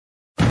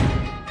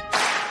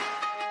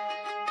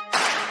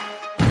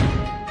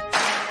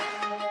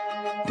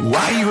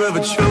Why you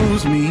ever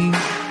chose me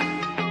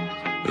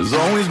has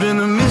always been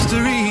a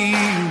mystery.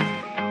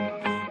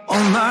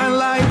 All my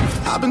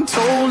life I've been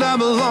told I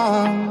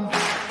belong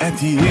at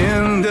the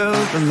end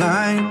of the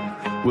line,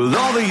 with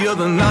all the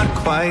other not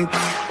quite,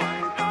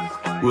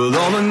 with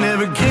all that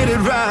never get it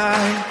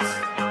right.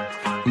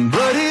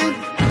 But it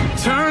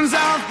turns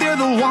out they're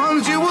the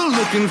ones you were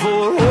looking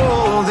for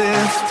all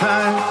this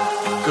time.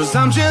 'Cause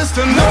I'm just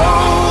a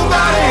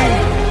nobody,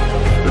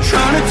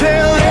 trying to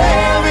tell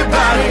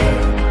everybody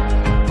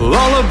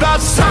all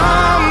about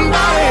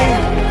somebody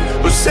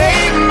who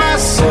saved my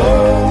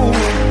soul.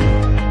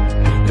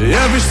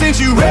 Ever since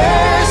you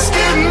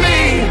rescued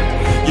me,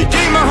 you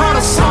gave my heart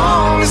a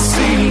song to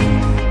sing.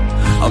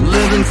 I'm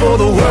living for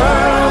the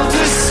world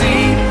to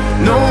see,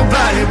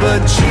 nobody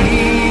but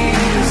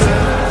Jesus.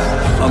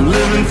 I'm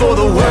living for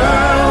the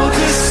world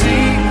to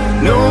see,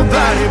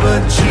 nobody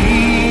but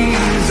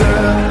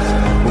Jesus.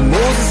 When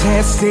Moses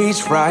had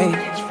stage fright,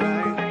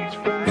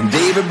 and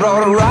David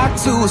brought a rock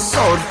to a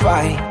sword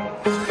fight,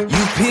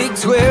 you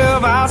picked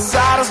 12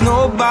 outsiders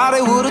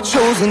nobody would have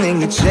chosen,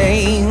 and you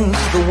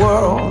changed the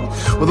world.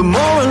 Well, the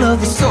moral of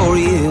the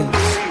story is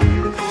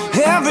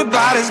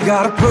everybody's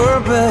got a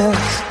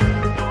purpose.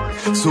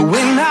 So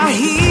when I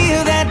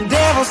hear that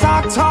devil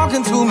start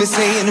talking to me,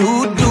 saying, who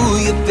do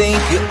you think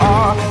you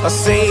are? I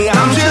say,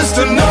 I'm just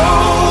a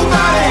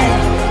nobody,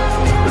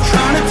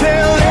 trying to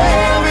tell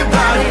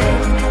everybody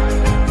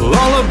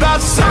all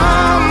about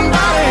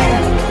somebody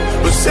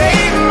who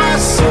saved my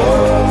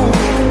soul.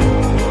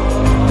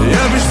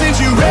 Ever since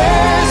you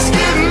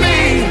rescued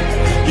me,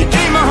 you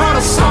gave my heart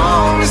a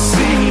song to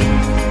sing.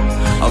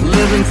 I'm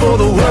living for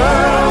the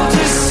world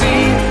to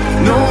see,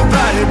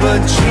 nobody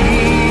but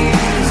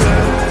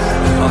Jesus.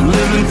 I'm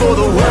living for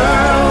the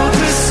world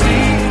to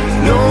see,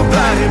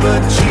 nobody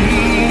but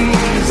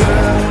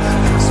Jesus.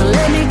 So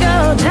let me go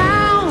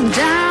down,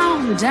 down,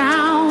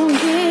 down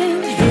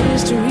in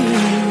history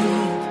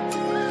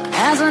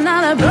as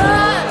another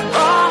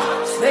blood-bought,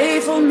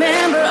 faithful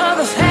member of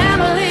the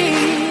family.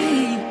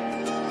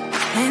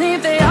 And if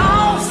they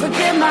all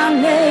forget my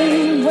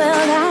name,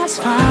 well, that's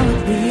fine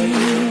with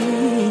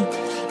me.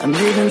 I'm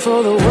living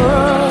for the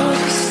world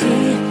to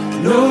see,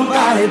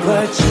 nobody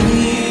but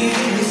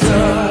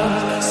Jesus.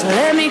 So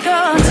let me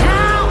go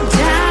down,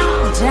 down,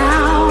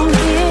 down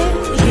in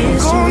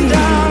history. going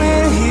down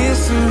in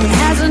history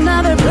as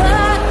another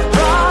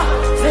blood-bought,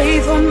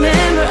 faithful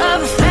member of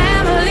the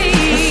family.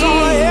 That's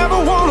all I ever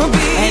wanna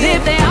be. And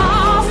if they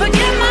all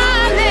forget my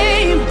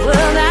name,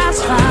 well, that's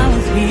fine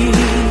with me.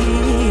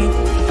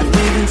 I'm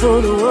living for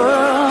the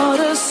world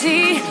to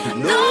see,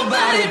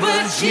 nobody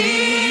but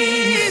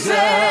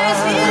Jesus.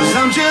 'Cause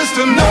I'm just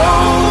a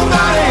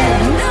nobody,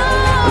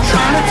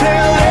 trying to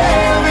tell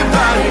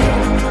everybody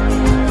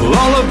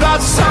all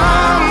about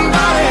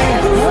somebody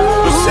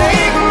who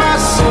saved my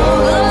soul.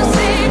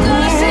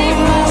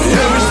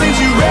 Ever since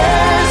you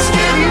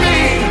rescued me,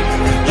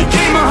 you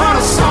gave my heart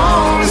a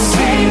song to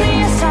sing.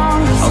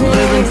 I'm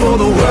living for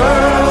the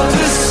world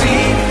to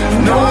see,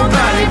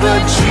 nobody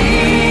but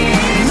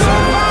Jesus.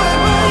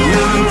 I'm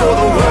living for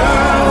the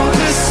world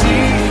to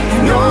see,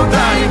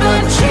 nobody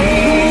but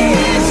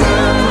Jesus.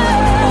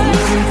 I'm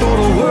living for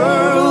the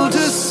world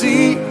to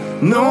see,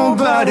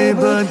 nobody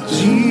but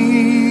Jesus.